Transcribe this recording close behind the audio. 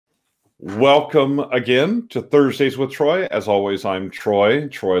Welcome again to Thursdays with Troy. As always, I'm Troy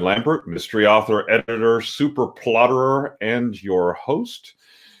Lambert, mystery author, editor, super plotterer, and your host.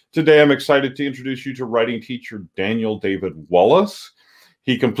 Today, I'm excited to introduce you to writing teacher Daniel David Wallace.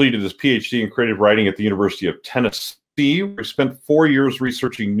 He completed his PhD in creative writing at the University of Tennessee, where he spent 4 years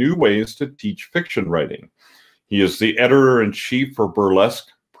researching new ways to teach fiction writing. He is the editor-in-chief for Burlesque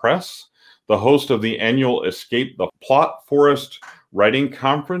Press, the host of the annual Escape the Plot Forest Writing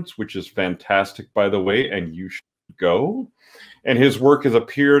Conference, which is fantastic, by the way, and you should go. And his work has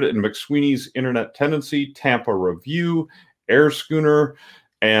appeared in McSweeney's Internet Tendency, Tampa Review, Air Schooner,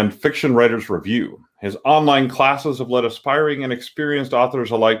 and Fiction Writers Review. His online classes have led aspiring and experienced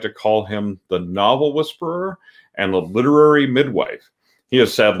authors alike to call him the novel whisperer and the literary midwife. He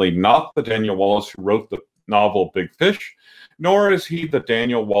is sadly not the Daniel Wallace who wrote the novel Big Fish, nor is he the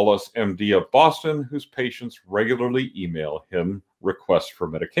Daniel Wallace, MD of Boston, whose patients regularly email him requests for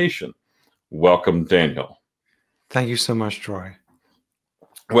medication. Welcome, Daniel. Thank you so much, Troy.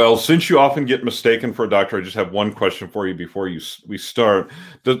 Well, since you often get mistaken for a doctor, I just have one question for you before we start.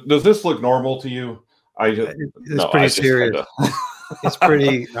 Does this look normal to you? It's pretty serious. It's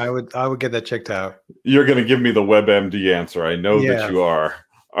pretty. I would get that checked out. You're going to give me the WebMD answer. I know that you are.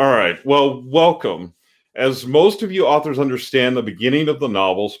 All right. Well, welcome. As most of you authors understand, the beginning of the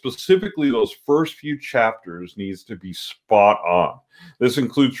novel, specifically those first few chapters, needs to be spot on. This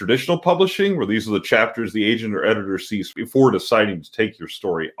includes traditional publishing, where these are the chapters the agent or editor sees before deciding to take your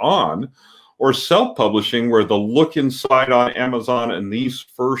story on, or self-publishing, where the look inside on Amazon and these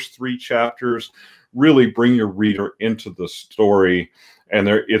first 3 chapters really bring your reader into the story, and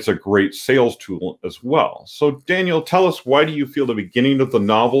it's a great sales tool as well. So, Daniel, tell us, why do you feel the beginning of the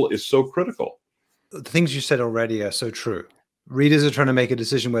novel is so critical? The things you said already are so true. Readers are trying to make a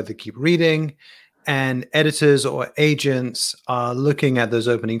decision whether to keep reading, and editors or agents are looking at those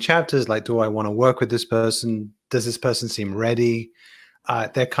opening chapters like, do I want to work with this person? Does this person seem ready?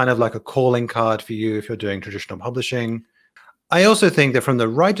 They're kind of like a calling card for you if you're doing traditional publishing. I also think that from the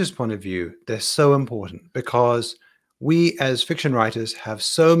writer's point of view, they're so important because we as fiction writers have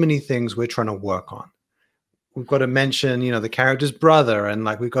so many things we're trying to work on. We've got to mention, the character's brother, and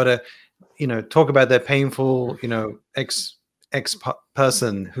like we've got to talk about their painful, ex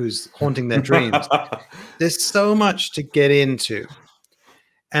person who's haunting their dreams. There's so much to get into.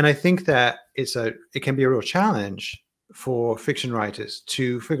 And I think that it can be a real challenge for fiction writers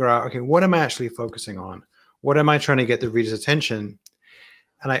to figure out, okay, what am I actually focusing on? What am I trying to get the reader's attention?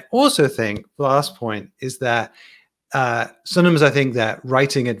 And I also think the last point is that sometimes I think that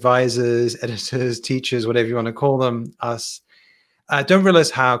writing advisors, editors, teachers, whatever you want to call them, us, don't realize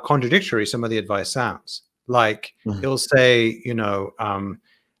how contradictory some of the advice sounds. Like it'll say,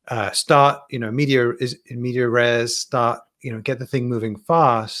 start, media res, start, get the thing moving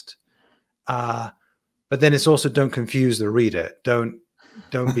fast. But then it's also don't confuse the reader. Don't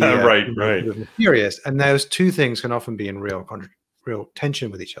be right. Mysterious. And those two things can often be in real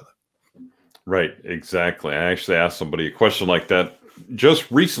tension with each other. Right, exactly. I actually asked somebody a question like that just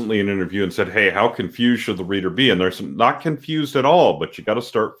recently in an interview and said, hey, how confused should the reader be? And they're not confused at all, but you got to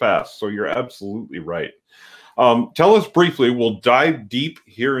start fast. So you're absolutely right. Tell us briefly, we'll dive deep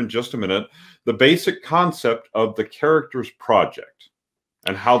here in just a minute, the basic concept of the character's project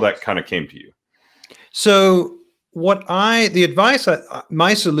and how that kind of came to you. So my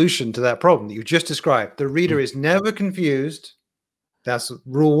solution to that problem that you just described, the reader is never confused. That's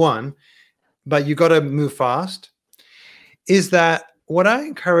rule 1, but you got to move fast. Is that what I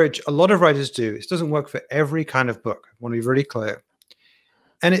encourage a lot of writers do? It doesn't work for every kind of book. I want to be really clear.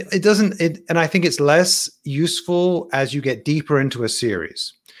 And it doesn't, and I think it's less useful as you get deeper into a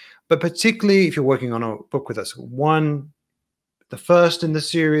series. But particularly if you're working on a book with us, the first in the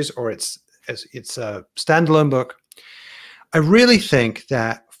series, or it's a standalone book, I really think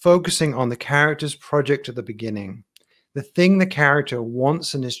that focusing on the character's project at the beginning, the thing the character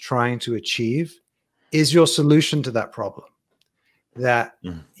wants and is trying to achieve, is your solution to that problem. That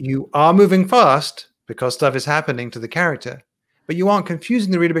you are moving fast because stuff is happening to the character, but you aren't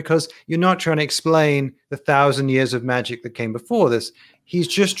confusing the reader because you're not trying to explain the 1,000 years of magic that came before this. He's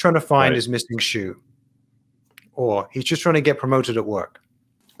just trying to find his missing shoe, or he's just trying to get promoted at work.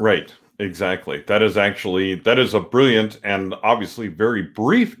 Right, exactly. That is a brilliant and obviously very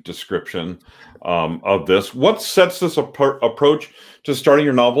brief description of this. What sets this approach to starting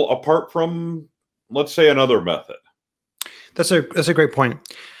your novel apart from, let's say, another method? That's a great point.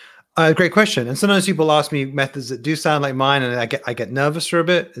 Great question. And sometimes people ask me methods that do sound like mine, and I get nervous for a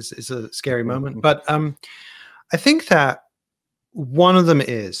bit. It's a scary moment. But I think that one of them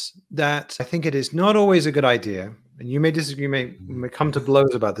is that I think it is not always a good idea, and you may disagree, may come to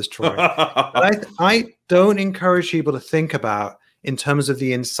blows about this, Troy. But I don't encourage people to think about in terms of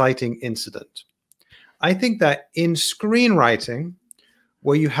the inciting incident. I think that in screenwriting,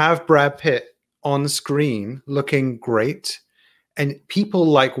 where you have Brad Pitt on screen looking great and people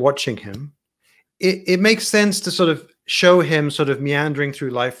like watching him, it makes sense to sort of show him sort of meandering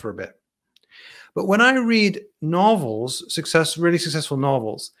through life for a bit. But when I read novels, really successful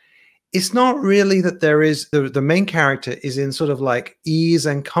novels, it's not really that there is the main character is in sort of like ease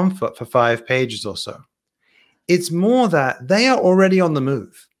and comfort for 5 pages or so. It's more that they are already on the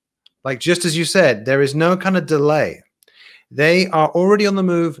move. Like just as you said, there is no kind of delay. They are already on the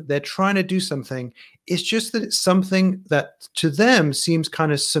move. They're trying to do something. It's just that it's something that to them seems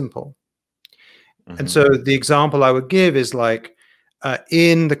kind of simple. And so the example I would give is like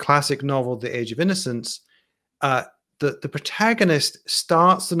in the classic novel, The Age of Innocence, the protagonist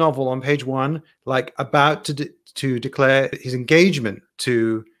starts the novel on page 1, like about to declare his engagement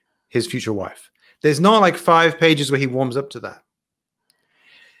to his future wife. There's not like 5 pages where he warms up to that.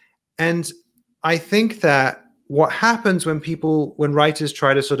 And I think that what happens when writers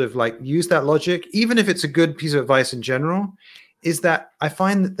try to sort of like use that logic, even if it's a good piece of advice in general, is that I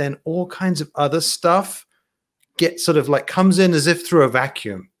find that then all kinds of other stuff gets sort of like comes in as if through a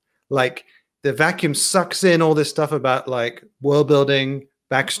vacuum. Like the vacuum sucks in all this stuff about like world building,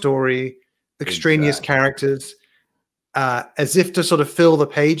 backstory, extraneous characters, as if to sort of fill the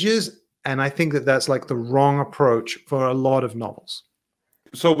pages. And I think that that's like the wrong approach for a lot of novels.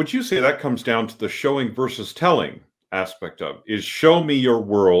 So would you say that comes down to the showing versus telling aspect of is show me your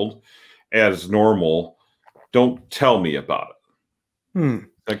world as normal, don't tell me about it?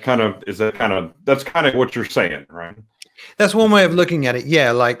 That's kind of what you're saying, right? That's one way of looking at it.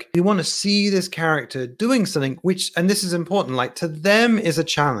 Yeah, like you want to see this character doing something which, and this is important, like to them is a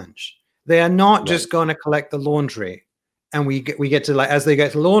challenge. They are not just going to collect the laundry, and we get to like as they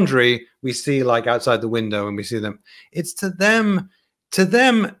get to laundry, we see like outside the window and we see them. It's to them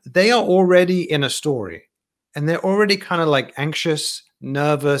they are already in a story, and they're already kind of like anxious,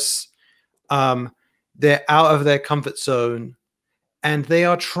 nervous. They're out of their comfort zone. And they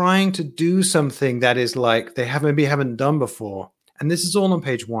are trying to do something that is like they haven't done before. And this is all on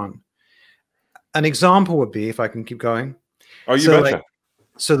page 1. An example would be, if I can keep going. Oh, you betcha. Like,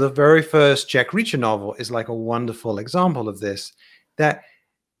 so the very first Jack Reacher novel is like a wonderful example of this, that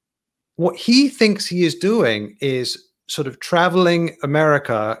what he thinks he is doing is sort of traveling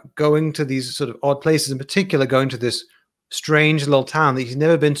America, going to these sort of odd places, in particular, going to this strange little town that he's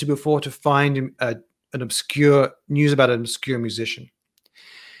never been to before to find an obscure news about an obscure musician.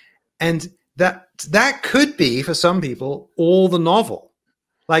 And that could be for some people all the novel.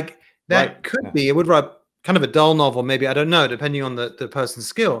 Like that could be, it would write kind of a dull novel, maybe, I don't know, depending on the person's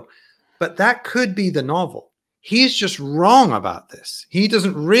skill, but that could be the novel. He's just wrong about this. He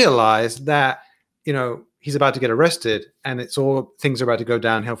doesn't realize that, you know, he's about to get arrested and it's all things are about to go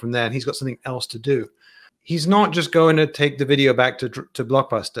downhill from there. And he's got something else to do. He's not just going to take the video back to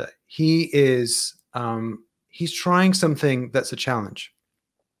Blockbuster. He is, he's trying something that's a challenge.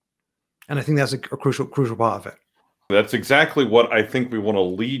 And I think that's a crucial part of it. That's exactly what I think we want to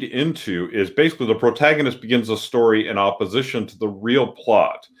lead into is basically the protagonist begins a story in opposition to the real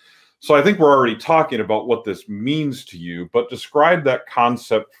plot. So I think we're already talking about what this means to you, but describe that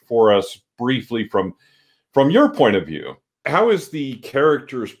concept for us briefly from your point of view. How is the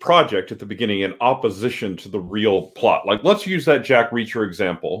character's project at the beginning in opposition to the real plot? Like, let's use that Jack Reacher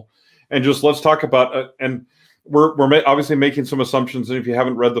example and just let's talk about, and we're obviously making some assumptions. And if you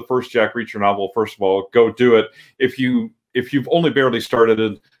haven't read the first Jack Reacher novel, first of all, go do it. If you've only barely started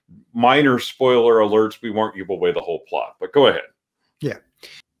it, minor spoiler alerts, we won't give away the whole plot, but go ahead. Yeah.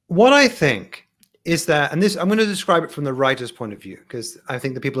 What I think is that, and this, I'm going to describe it from the writer's point of view, because I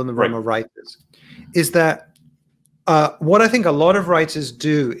think the people in the room are writers, is that what I think a lot of writers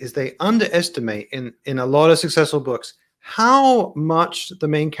do is they underestimate in a lot of successful books how much the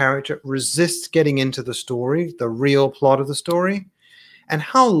main character resists getting into the story, the real plot of the story, and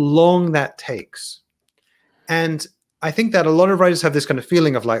how long that takes. And I think that a lot of writers have this kind of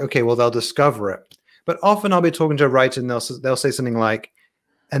feeling of like, okay, well, they'll discover it. But often I'll be talking to a writer and they'll say something like,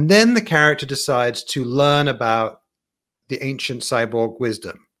 and then the character decides to learn about the ancient cyborg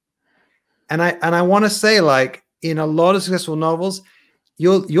wisdom. And I want to say, like, in a lot of successful novels,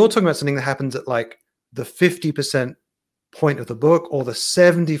 you're talking about something that happens at like the 50% point of the book or the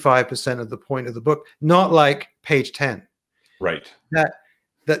 75% of the point of the book, not like page 10. Right.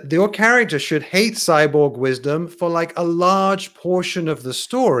 That your character should hate cyborg wisdom for like a large portion of the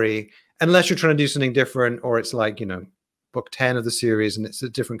story, unless you're trying to do something different, or it's like, you know, book 10 of the series and it's a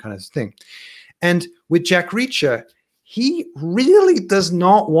different kind of thing. And with Jack Reacher, he really does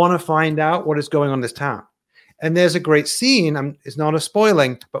not want to find out what is going on in this town. And there's a great scene, it's not a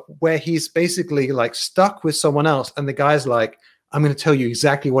spoiling, but where he's basically like stuck with someone else. And the guy's like, I'm going to tell you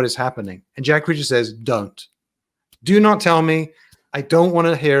exactly what is happening. And Jack Reacher says, don't. Do not tell me. I don't want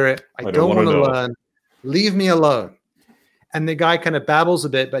to hear it. I don't want to learn. Leave me alone. And the guy kind of babbles a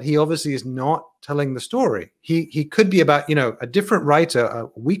bit, but he obviously is not telling the story. He could be about, you know, a different writer, a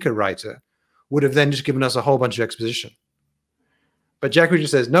weaker writer, would have then just given us a whole bunch of exposition. But Jack Reacher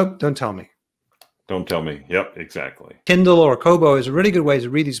says, nope, don't tell me. Don't tell me. Yep, exactly. Kindle or Kobo is a really good way to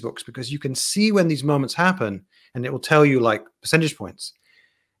read these books because you can see when these moments happen and it will tell you like percentage points.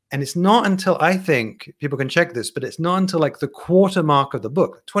 And it's not until, I think, people can check this, but it's not until like the quarter mark of the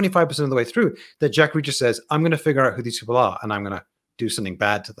book, 25% of the way through, that Jack Reacher says, I'm going to figure out who these people are and I'm going to do something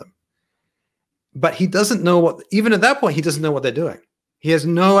bad to them. But he doesn't know what, even at that point, he doesn't know what they're doing. He has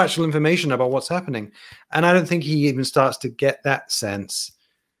no actual information about what's happening. And I don't think he even starts to get that sense,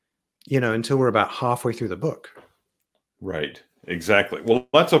 you know, until we're about halfway through the book. Right. Exactly. Well,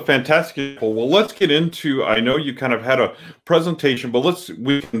 that's a fantastic example. Well, let's get into, I know you kind of had a presentation, but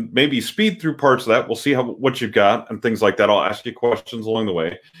we can maybe speed through parts of that. We'll see what you've got and things like that. I'll ask you questions along the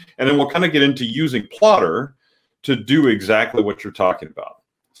way. And then we'll kind of get into using Plottr to do exactly what you're talking about.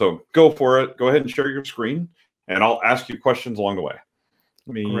 So go for it. Go ahead and share your screen and I'll ask you questions along the way.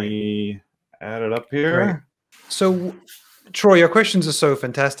 Let me add it up here. Great. So Troy, your questions are so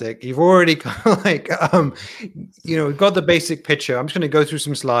fantastic. You've already kind of like, you know, got the basic picture. I'm just going to go through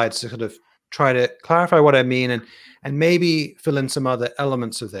some slides to sort of try to clarify what I mean and maybe fill in some other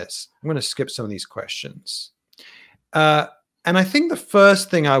elements of this. I'm going to skip some of these questions. And I think the first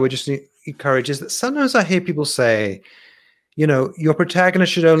thing I would just encourage is that sometimes I hear people say, you know, your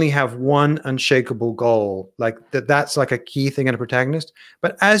protagonist should only have one unshakable goal, like that's like a key thing in a protagonist.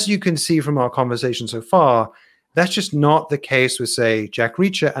 But as you can see from our conversation so far, that's just not the case with, say, Jack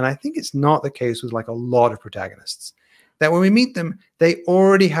Reacher. And I think it's not the case with like a lot of protagonists. That when we meet them, they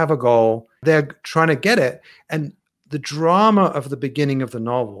already have a goal. They're trying to get it. And the drama of the beginning of the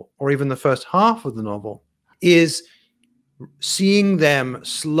novel, or even the first half of the novel, is seeing them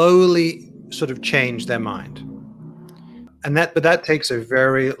slowly sort of change their mind. And that takes a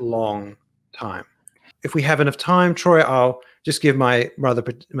very long time. If we have enough time, Troy, I'll just give my rather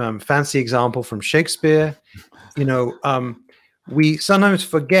fancy example from Shakespeare. You know, we sometimes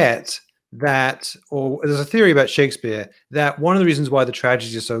forget that, or there's a theory about Shakespeare, that one of the reasons why the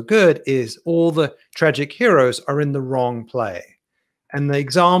tragedies are so good is all the tragic heroes are in the wrong play. And the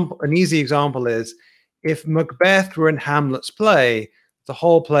example, an easy example is, if Macbeth were in Hamlet's play, the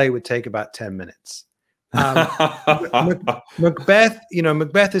whole play would take about 10 minutes. Macbeth, you know,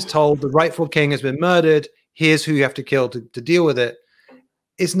 Macbeth is told the rightful king has been murdered. Here's who you have to kill to deal with it.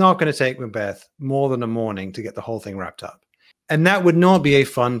 It's not going to take Macbeth more than a morning to get the whole thing wrapped up. And that would not be a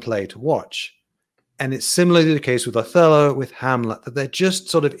fun play to watch. And it's similarly the case with Othello, with Hamlet, that they're just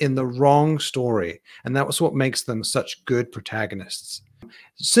sort of in the wrong story. And that was what makes them such good protagonists.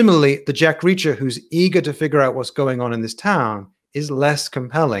 Similarly, the Jack Reacher who's eager to figure out what's going on in this town is less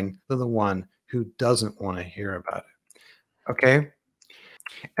compelling than the one who doesn't want to hear about it. Okay?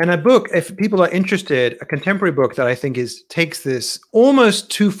 And a book, if people are interested, a contemporary book that I think takes this almost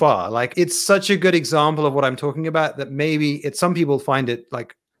too far. Like, it's such a good example of what I'm talking about that maybe some people find it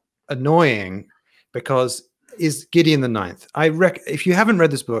like annoying, because is Gideon the Ninth. If you haven't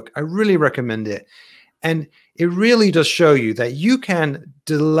read this book, I really recommend it. And it really does show you that you can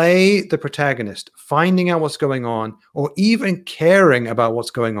delay the protagonist finding out what's going on, or even caring about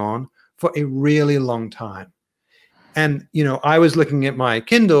what's going on, for a really long time. And, you know, I was looking at my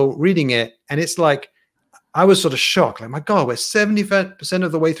Kindle, reading it, and it's like, I was sort of shocked. Like, my God, we're 75%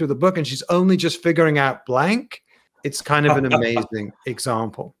 of the way through the book and she's only just figuring out blank. It's kind of an amazing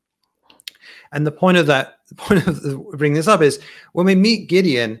example. And the point of bringing this up is, when we meet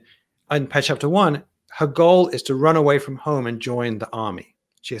Gideon in chapter 1, her goal is to run away from home and join the army.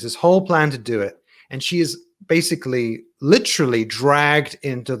 She has this whole plan to do it. And she is basically, literally dragged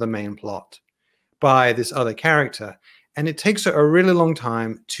into the main plot by this other character. And it takes her a really long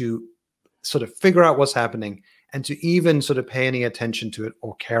time to sort of figure out what's happening and to even sort of pay any attention to it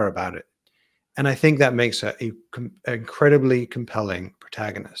or care about it. And I think that makes her an incredibly compelling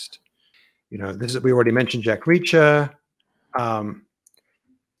protagonist. You know, we already mentioned Jack Reacher. And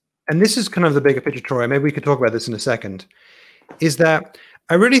this is kind of the bigger picture, Troy. Maybe we could talk about this in a second. Is that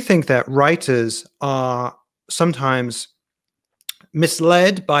I really think that writers are sometimes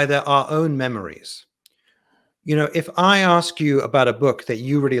misled by our own memories. You know, if I ask you about a book that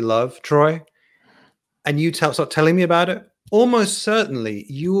you really love, Troy, and you start telling me about it, almost certainly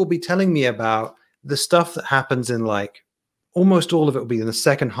you will be telling me about the stuff that happens in like almost all of it will be in the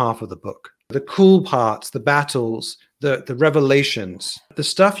second half of the book. The cool parts, the battles, the revelations, the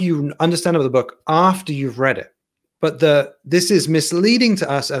stuff you understand of the book after you've read it. But this is misleading to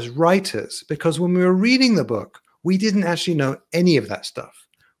us as writers, because when we were reading the book, we didn't actually know any of that stuff.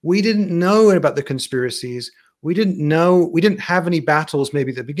 We didn't know about the conspiracies. We didn't have any battles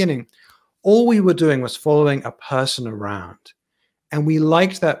maybe at the beginning. All we were doing was following a person around. And we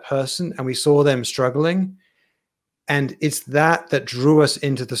liked that person and we saw them struggling. And it's that drew us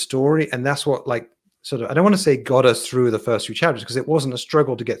into the story. And that's what I don't want to say got us through the first few chapters, because it wasn't a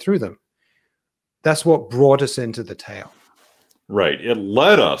struggle to get through them. That's what brought us into the tale. Right. It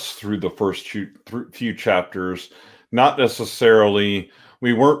led us through the first few chapters, not necessarily,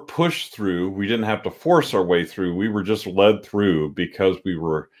 we weren't pushed through. We didn't have to force our way through. We were just led through because we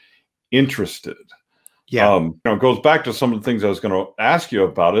were interested. Yeah. It goes back to some of the things I was going to ask you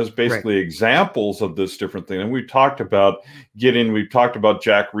about, is basically examples of this different thing. And we've talked about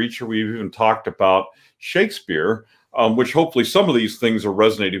Jack Reacher. We've even talked about Shakespeare, which hopefully some of these things are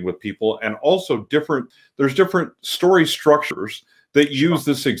resonating with people. And also there's different story structures that use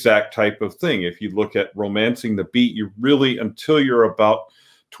this exact type of thing. If you look at Romancing the Beat, you really, until you're about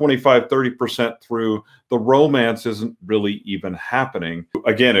 25, 30% through, the romance isn't really even happening.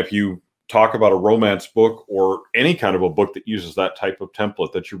 Again, if you talk about a romance book or any kind of a book that uses that type of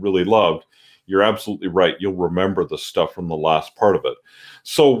template that you really loved, you're absolutely right. You'll remember the stuff from the last part of it.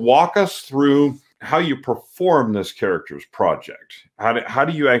 So walk us through how you perform this character's project. How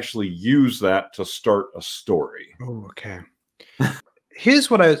do you actually use that to start a story? Oh, okay. Here's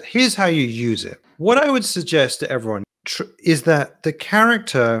how you use it. What I would suggest to everyone is that the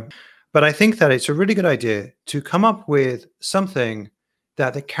character, but I think that it's a really good idea to come up with something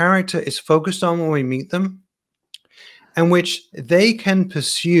that the character is focused on when we meet them, and which they can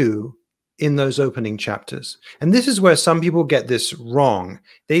pursue in those opening chapters. And this is where some people get this wrong.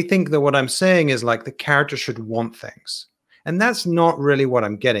 They think that what I'm saying is like the character should want things. And that's not really what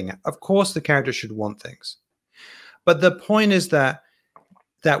I'm getting at. Of course, the character should want things. But the point is that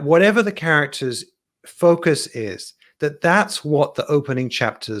whatever the character's focus is, that's what the opening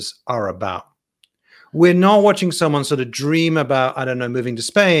chapters are about. We're not watching someone sort of dream about, I don't know, moving to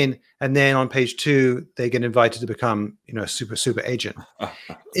Spain, and then on page 2, they get invited to become, a super agent.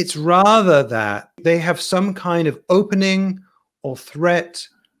 It's rather that they have some kind of opening or threat,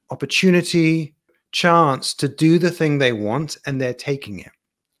 opportunity, chance to do the thing they want, and they're taking it.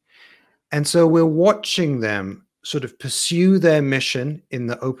 And so we're watching them sort of pursue their mission in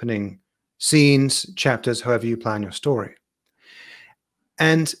the opening scenes, chapters, however you plan your story.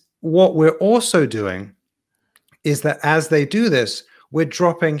 And what we're also doing is that as they do this, we're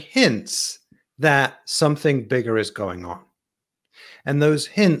dropping hints that something bigger is going on. And those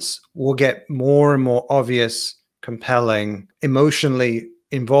hints will get more and more obvious, compelling, emotionally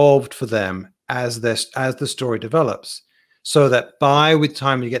involved for them as the story develops. So that by the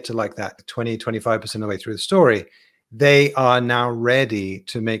time you get to like that 20, 25% of the way through the story, they are now ready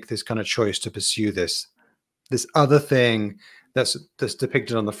to make this kind of choice to pursue this other thing that's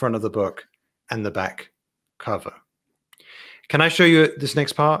depicted on the front of the book and the back cover. Can I show you this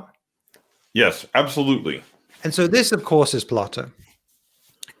next part? Yes, absolutely. And so this, of course, is Plottr.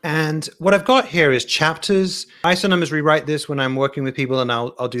 And what I've got here is chapters. I sometimes rewrite this when I'm working with people, and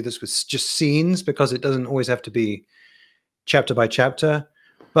I'll do this with just scenes, because it doesn't always have to be chapter by chapter.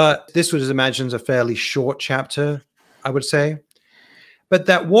 But this was imagined a fairly short chapter, I would say. But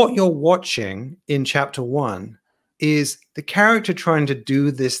that what you're watching in chapter 1 is the character trying to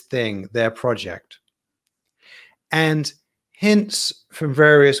do this thing, their project. And hints from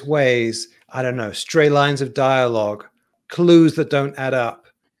various ways, I don't know, stray lines of dialogue, clues that don't add up,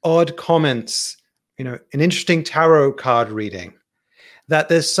 odd comments, an interesting tarot card reading, that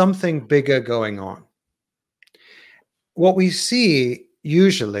there's something bigger going on. What we see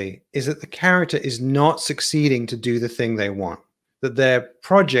usually is that the character is not succeeding to do the thing they want, that their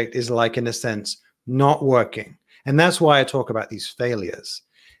project is like, in a sense, not working. And that's why I talk about these failures.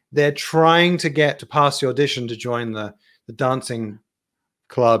 They're trying to get to pass the audition to join the dancing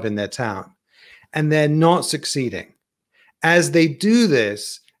club in their town, and they're not succeeding. As they do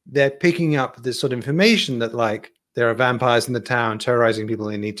this, they're picking up this sort of information that, like, there are vampires in the town terrorizing people,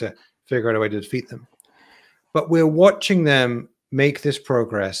 and they need to figure out a way to defeat them. But we're watching them make this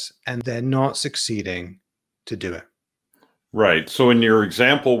progress, and they're not succeeding to do it. Right. So in your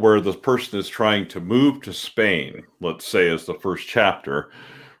example where the person is trying to move to Spain, let's say as the first chapter,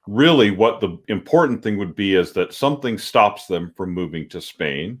 really what the important thing would be is that something stops them from moving to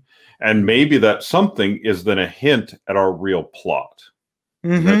Spain. And maybe that something is then a hint at our real plot.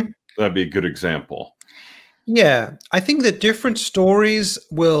 Mm-hmm. That'd be a good example. Yeah, I think that different stories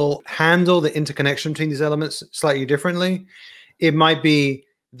will handle the interconnection between these elements slightly differently. It might be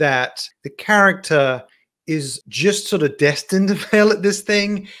that the character is just sort of destined to fail at this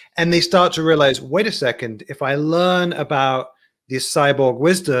thing, and they start to realize, wait a second, if I learn about this cyborg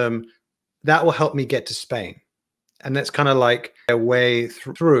wisdom, that will help me get to Spain. And that's kind of like a way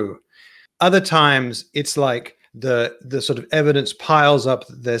through. Other times, it's like the sort of evidence piles up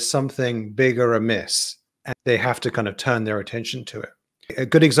that there's something bigger amiss, and they have to kind of turn their attention to it. A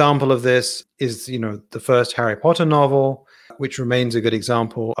good example of this is, the first Harry Potter novel, which remains a good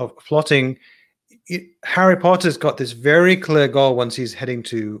example of plotting. Harry Potter's got this very clear goal once he's heading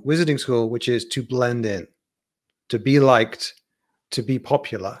to wizarding school, which is to blend in, to be liked, to be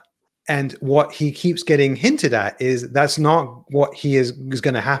popular. And what he keeps getting hinted at is that's not what is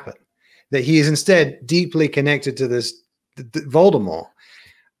going to happen. That he is instead deeply connected to this Voldemort.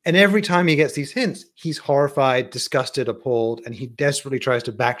 And every time he gets these hints, he's horrified, disgusted, appalled, and he desperately tries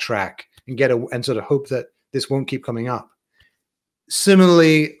to backtrack and and sort of hope that this won't keep coming up.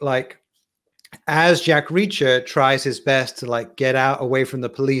 Similarly, like as Jack Reacher tries his best to get out away from the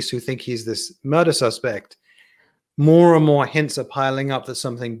police who think he's this murder suspect, more and more hints are piling up that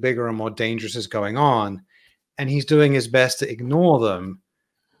something bigger and more dangerous is going on, and he's doing his best to ignore them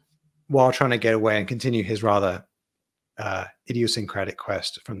while trying to get away and continue his rather idiosyncratic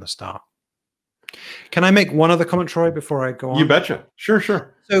quest from the start. Can I make one other comment, Troy, before I go on? You betcha.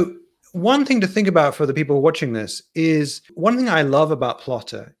 Sure. So one thing to think about for the people watching this is, one thing I love about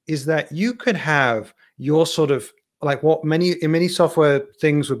Plottr is that you could have your sort of like what in many software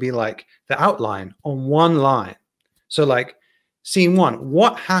things would be like the outline on one line. So like scene one,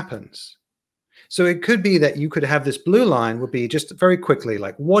 what happens? So it could be that you could have this blue line would be just very quickly,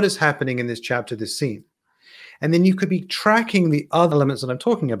 like what is happening in this chapter, this scene. And then you could be tracking the other elements that I'm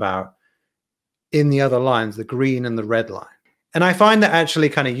talking about in the other lines, the green and the red line. And I find that actually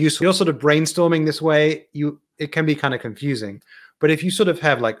kind of useful. You're sort of brainstorming this way, it can be kind of confusing. But if you sort of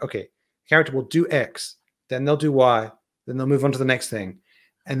have like, okay, the character will do X, then they'll do Y, then they'll move on to the next thing.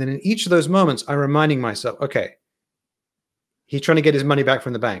 And then in each of those moments, I'm reminding myself, okay, he's trying to get his money back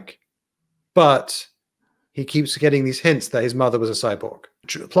from the bank, but he keeps getting these hints that his mother was a cyborg.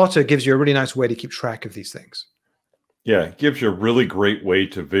 Plottr gives you a really nice way to keep track of these things. Yeah, it gives you a really great way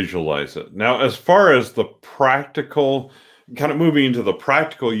to visualize it. Now, as far as the practical, kind of moving into the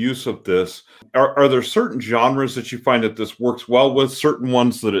practical use of this, are there certain genres that you find that this works well with, certain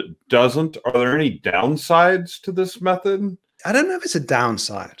ones that it doesn't? Are there any downsides to this method? I don't know if it's a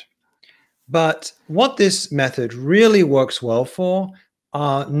downside, but what this method really works well for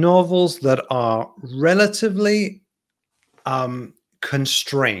are novels that are relatively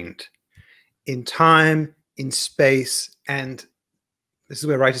constrained in time, in space, and this is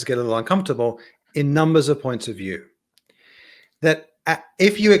where writers get a little uncomfortable, in numbers of points of view. That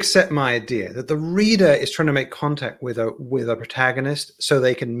if you accept my idea that the reader is trying to make contact with a protagonist so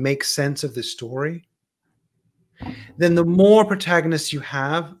they can make sense of the story, then the more protagonists you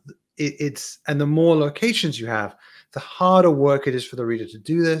have, and the more locations you have, the harder work it is for the reader to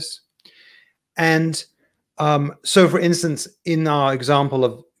do this. And so, for instance, in our example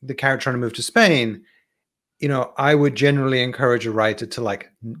of the character trying to move to Spain, I would generally encourage a writer to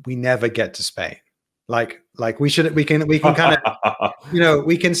we never get to Spain. We can kind of,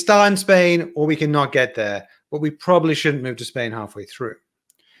 we can start in Spain or we can not get there, but we probably shouldn't move to Spain halfway through.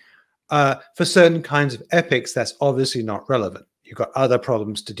 For certain kinds of epics, that's obviously not relevant. You've got other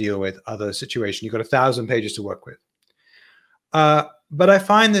problems to deal with, other situations. You've got 1,000 pages to work with. But I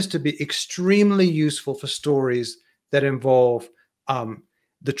find this to be extremely useful for stories that involve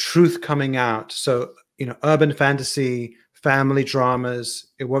the truth coming out. So, urban fantasy, family dramas.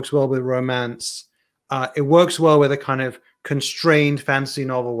 It works well with romance. It works well with a kind of constrained fantasy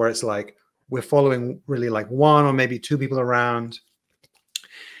novel where it's like we're following really one or maybe two people around.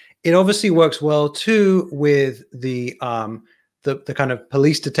 It obviously works well too with the kind of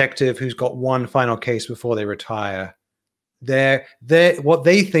police detective who's got one final case before they retire. What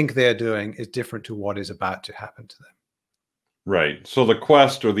they think they're doing is different to what is about to happen to them. Right. So the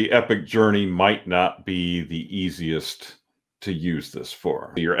quest or the epic journey might not be the easiest to use this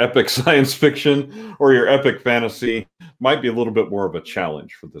for. Your epic science fiction or your epic fantasy might be a little bit more of a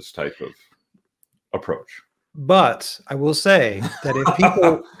challenge for this type of approach. But I will say that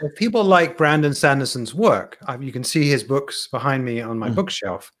if people like Brandon Sanderson's work, you can see his books behind me on my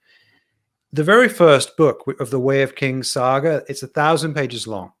bookshelf. The very first book of the Way of Kings saga, it's 1,000 pages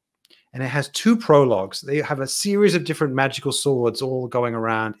long, and it has 2 prologues. They have a series of different magical swords all going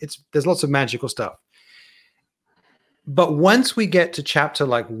around. There's lots of magical stuff. But once we get to chapter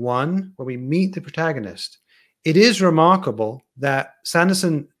like 1, where we meet the protagonist, it is remarkable that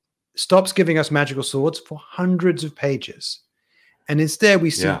Sanderson stops giving us magical swords for hundreds of pages. And instead we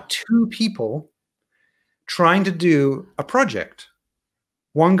see two people trying to do a project.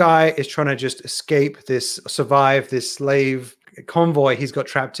 One guy is trying to just survive this slave convoy he's got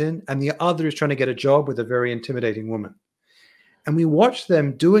trapped in, and the other is trying to get a job with a very intimidating woman. And we watch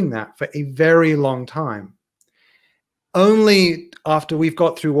them doing that for a very long time. Only after we've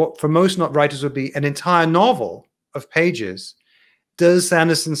got through what for most writers would be an entire novel of pages does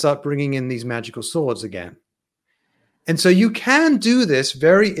Sanderson start bringing in these magical swords again. And so you can do this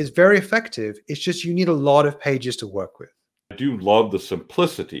it's very effective. It's just you need a lot of pages to work with. I do love the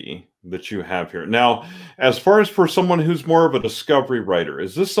simplicity that you have here. Now, as far as for someone who's more of a discovery writer,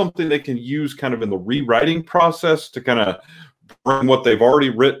 is this something they can use kind of in the rewriting process to kind of bring what they've already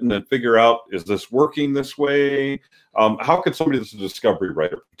written and figure out, is this working this way? How could somebody that's a discovery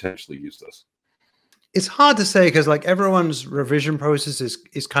writer potentially use this? It's hard to say because like everyone's revision process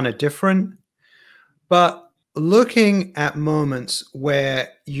is kind of different. But looking at moments where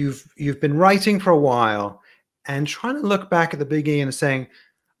you've been writing for a while and trying to look back at the beginning and saying,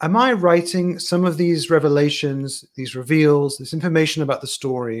 am I writing some of these revelations, these reveals, this information about the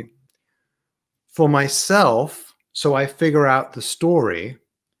story for myself so I figure out the story?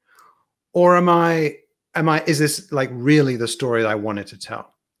 Or is this like really the story that I wanted to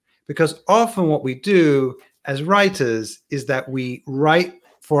tell? Because often what we do as writers is that we write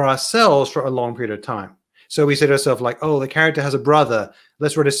for ourselves for a long period of time. So we say to ourselves like, oh, the character has a brother.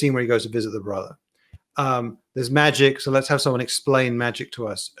 Let's write a scene where he goes to visit the brother. There's magic, so let's have someone explain magic to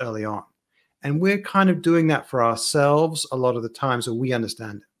us early on. And we're kind of doing that for ourselves a lot of the time so we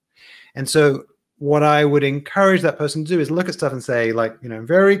understand it. And so what I would encourage that person to do is look at stuff and say, like, you know,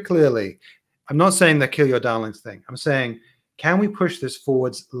 very clearly, I'm not saying the kill your darlings thing. I'm saying, can we push this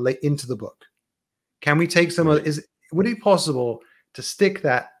forwards into the book? Can we take some of would it be possible to stick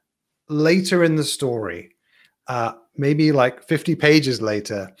that later in the story, maybe like 50 pages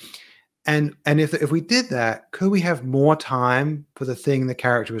later? And if we did that, could we have more time for the thing the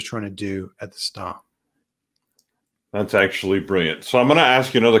character was trying to do at the start? That's actually brilliant. So I'm going to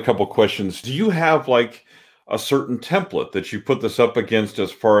ask you another couple questions. Do you have like a certain template that you put this up against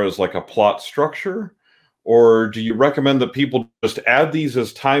as far as like a plot structure? Or do you recommend that people just add these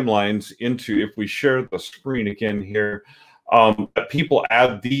as timelines into, if we share the screen again here, that people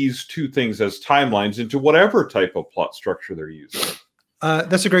add these two things as timelines into whatever type of plot structure they're using?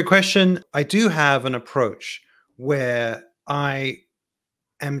 That's a great question. I do have an approach where I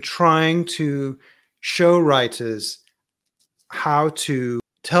am trying to show writers how to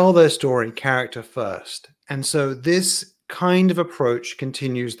tell their story character first. And so this kind of approach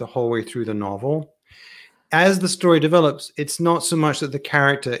continues the whole way through the novel. As the story develops, it's not so much that the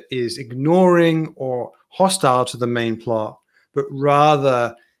character is ignoring or hostile to the main plot, but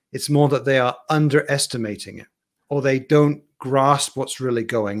rather it's more that they are underestimating it or they don't grasp what's really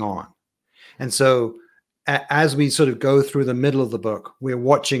going on. And so as we sort of go through the middle of the book, we're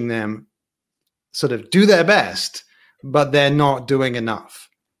watching them sort of do their best, but they're not doing enough.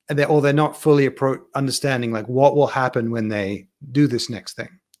 And they're not fully understanding like what will happen when they do this next thing.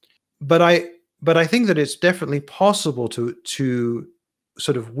 But I think that it's definitely possible to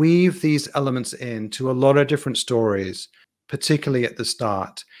sort of weave these elements into a lot of different stories, particularly at the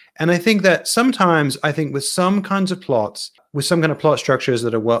start. And I think that sometimes, with some kinds of plots, with some kind of plot structures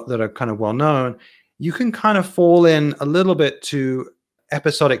that are kind of well known, you can kind of fall in a little bit to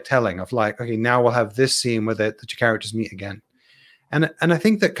episodic telling of like, okay, now we'll have this scene where the two characters meet again. And I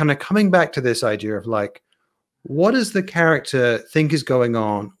think that kind of coming back to this idea of like, what does the character think is going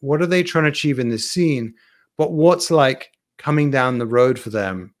on? What are they trying to achieve in this scene? But what's like coming down the road for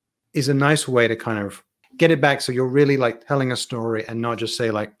them is a nice way to kind of get it back. So you're really like telling a story and not just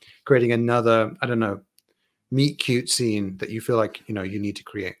say like creating another, I don't know, meet cute scene that you feel like, you know, you need to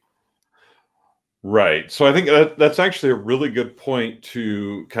create. Right. So I think that's actually a really good point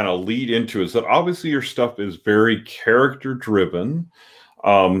to kind of lead into, is that obviously your stuff is very character driven.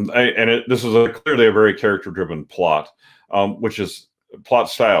 This is clearly a very character driven plot, which is plot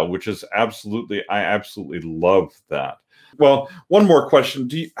style, which is I absolutely love that. Well, one more question.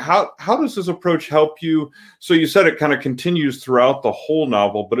 How does this approach help you? So you said it kind of continues throughout the whole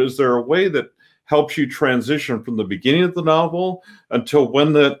novel, but is there a way that helps you transition from the beginning of the novel until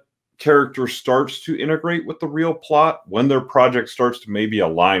when the character starts to integrate with the real plot, when their project starts to maybe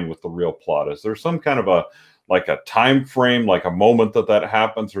align with the real plot? Is there some kind of a time frame, like a moment that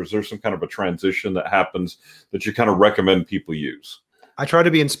happens, or is there some kind of a transition that happens that you kind of recommend people use? I try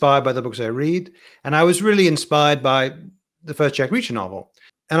to be inspired by the books I read. And I was really inspired by the first Jack Reacher novel.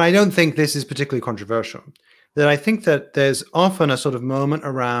 And I don't think this is particularly controversial. That I think that there's often a sort of moment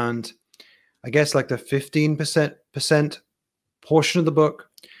around, I guess, like the 15% portion of the book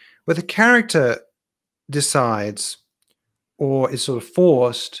where the character decides or is sort of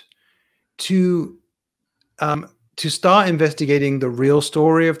forced to start investigating the real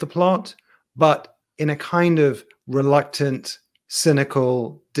story of the plot, but in a kind of reluctant,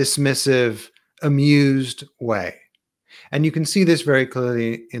 cynical, dismissive, amused way. And you can see this very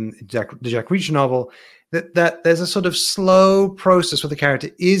clearly in the Jack Reacher novel, that there's a sort of slow process where the character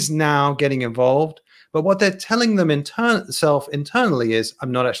is now getting involved, but what they're telling them internally is,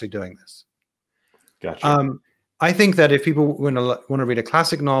 I'm not actually doing this. Gotcha. I think that if people want to read a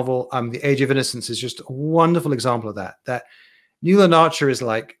classic novel, The Age of Innocence is just a wonderful example of that. That Newland Archer is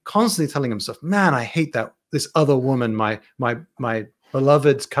like constantly telling himself, man, I hate this other woman, my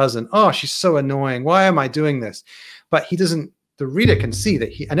beloved's cousin. Oh, she's so annoying. Why am I doing this? But he doesn't, the reader can see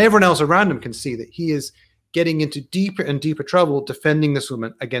that and everyone else around him can see that he is getting into deeper and deeper trouble defending this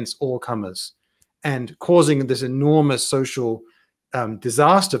woman against all comers and causing this enormous social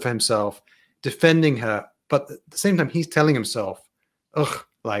disaster for himself, defending her. But at the same time, he's telling himself, ugh,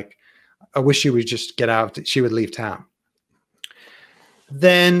 like, I wish she would just get out, she would leave town.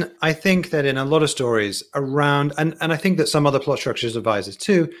 Then I think that in a lot of stories around, and I think that some other plot structures advise this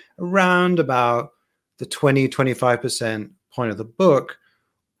too, around about the 20-25% point of the book,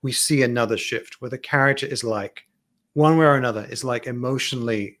 we see another shift where the character is like, one way or another, is like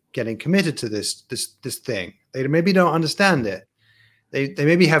emotionally getting committed to this thing. They maybe don't understand it. They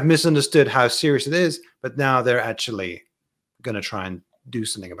maybe have misunderstood how serious it is, but now they're actually going to try and do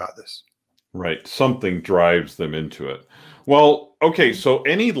something about this. Right. Something drives them into it. Well, okay. So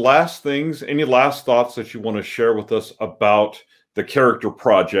any last thoughts that you want to share with us about the character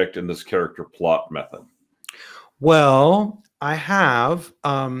project and this character plot method? Well, I have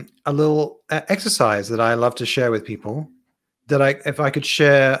a little exercise that I love to share with people that if I could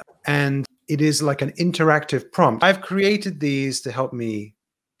share, and it is like an interactive prompt. I've created these to help me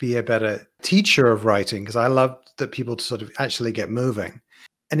be a better teacher of writing because I love that people to sort of actually get moving.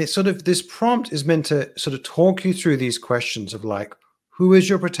 And it's sort of, this prompt is meant to sort of talk you through these questions of like, who is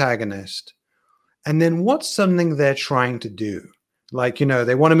your protagonist? And then what's something they're trying to do? Like,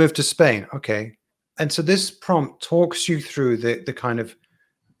 they want to move to Spain. Okay. And so this prompt talks you through the kind of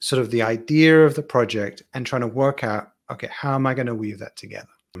sort of the idea of the project and trying to work out, okay, how am I going to weave that together?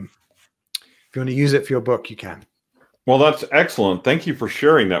 If you want to use it for your book, you can. Well, that's excellent. Thank you for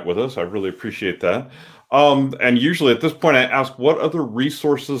sharing that with us. I really appreciate that. And usually at this point, I ask what other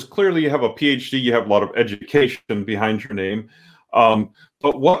resources, clearly you have a PhD, you have a lot of education behind your name,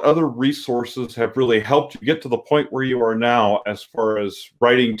 but what other resources have really helped you get to the point where you are now as far as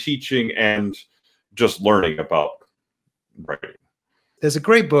writing, teaching, and just learning about writing? There's a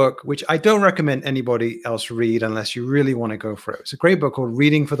great book, which I don't recommend anybody else read unless you really want to go for it. It's a great book called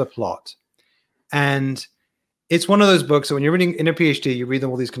Reading for the Plot. And it's one of those books that when you're reading in a PhD, you read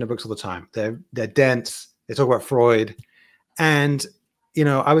all these kind of books all the time. They're dense. They talk about Freud. And,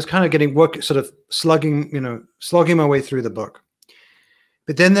 I was kind of sort of slugging my way through the book.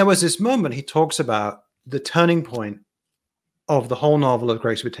 But then there was this moment he talks about the turning point of the whole novel of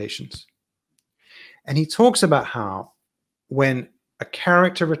Great Expectations. And he talks about how when a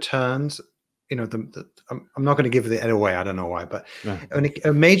character returns, I'm not going to give it away. I don't know why, but when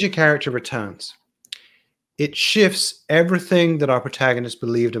a major character returns, it shifts everything that our protagonist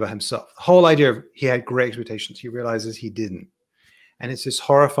believed about himself. The whole idea of he had great expectations, he realizes he didn't. And it's this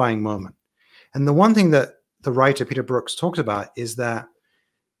horrifying moment. And the one thing that the writer, Peter Brooks, talks about is that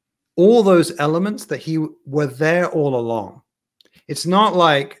all those elements that were there all along. It's not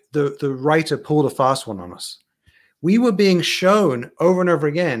like the writer pulled a fast one on us. We were being shown over and over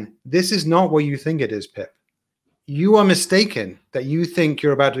again, this is not what you think it is, Pip. You are mistaken that you think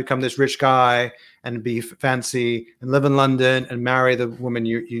you're about to become this rich guy and be fancy and live in London and marry the woman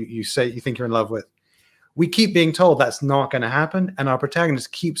you say you think you're in love with. We keep being told that's not going to happen, and our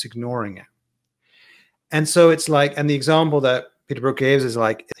protagonist keeps ignoring it. And so it's like, and the example that Peter Brook gives is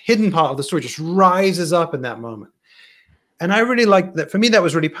like, the hidden part of the story just rises up in that moment. And I really like that. For me, that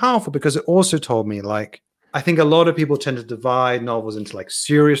was really powerful because it also told me, like, I think a lot of people tend to divide novels into like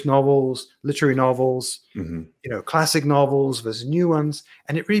serious novels, literary novels, classic novels versus new ones.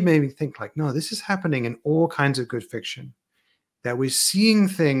 And it really made me think like, no, this is happening in all kinds of good fiction, that we're seeing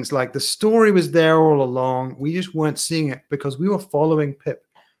things like the story was there all along. We just weren't seeing it because we were following Pip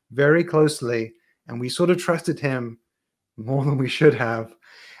very closely and we sort of trusted him more than we should have.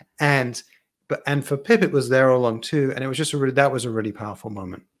 and for Pip, it was there all along too. And it was just that was a really powerful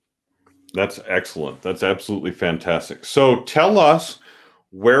moment. That's excellent. That's absolutely fantastic. So tell us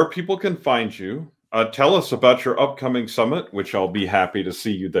where people can find you. Tell us about your upcoming summit, which I'll be happy to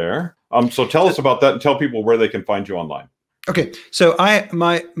see you there. So tell us about that and tell people where they can find you online. Okay, so I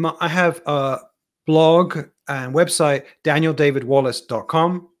have a blog and website,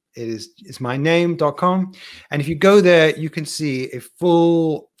 danieldavidwallace.com. It's my name.com. And if you go there, you can see a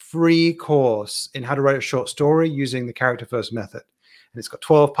full free course in how to write a short story using the character first method. And it's got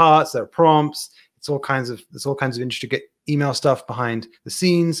 12 parts, there are prompts, there's all kinds of interesting email stuff behind the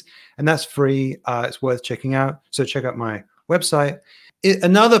scenes, and that's free. It's worth checking out. So check out my website.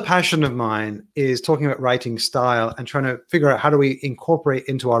 Another passion of mine is talking about writing style and trying to figure out how do we incorporate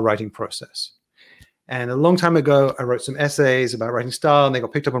into our writing process. And a long time ago, I wrote some essays about writing style, and they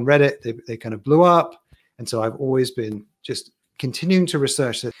got picked up on Reddit. They kind of blew up. And so I've always been just continuing to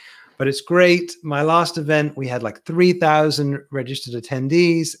research it. But it's great. My last event, we had like 3,000 registered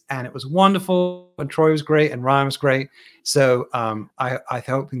attendees, and it was wonderful. And Troy was great, and Ryan was great. So I'm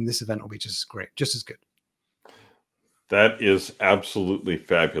hoping this event will be just as great, just as good. That is absolutely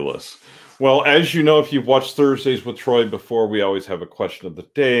fabulous. Well, as you know, if you've watched Thursdays with Troy before, we always have a question of the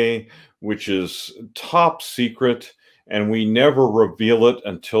day, which is top secret, and we never reveal it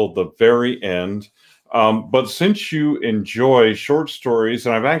until the very end. But since you enjoy short stories,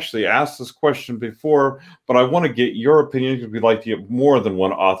 and I've actually asked this question before, but I want to get your opinion because we'd like to get more than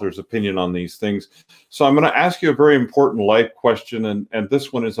one author's opinion on these things. So I'm going to ask you a very important life question, and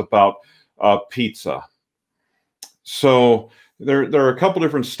this one is about pizza. So there are a couple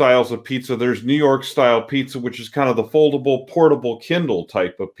different styles of pizza. There's New York style pizza, which is kind of the foldable, portable Kindle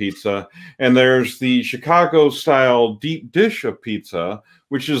type of pizza. And there's the Chicago style deep dish of pizza,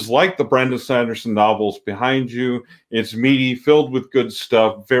 which is like the Brandon Sanderson novels behind you. It's meaty, filled with good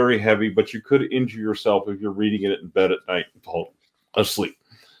stuff, very heavy, but you could injure yourself if you're reading it in bed at night and fall asleep.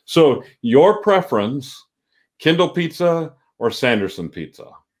 So your preference, Kindle pizza or Sanderson pizza?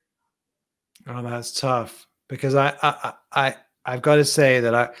 Oh, that's tough, because I've got to say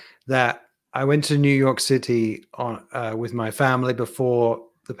that I went to New York City with my family before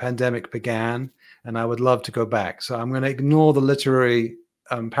the pandemic began, and I would love to go back. So I'm going to ignore the literary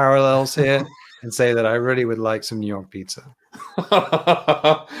parallels here and say that I really would like some New York pizza.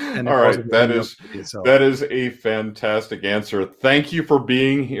 All right, that is a fantastic answer. Thank you for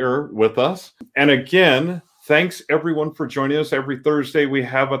being here with us. And again, thanks everyone for joining us. Every Thursday we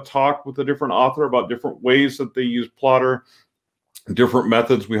have a talk with a different author about different ways that they use Plottr, different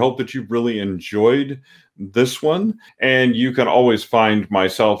methods. We hope that you've really enjoyed this one, and you can always find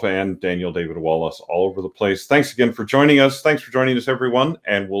myself and Daniel David Wallace all over the place. Thanks again for joining us. Thanks for joining us, everyone,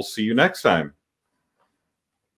 and we'll see you next time.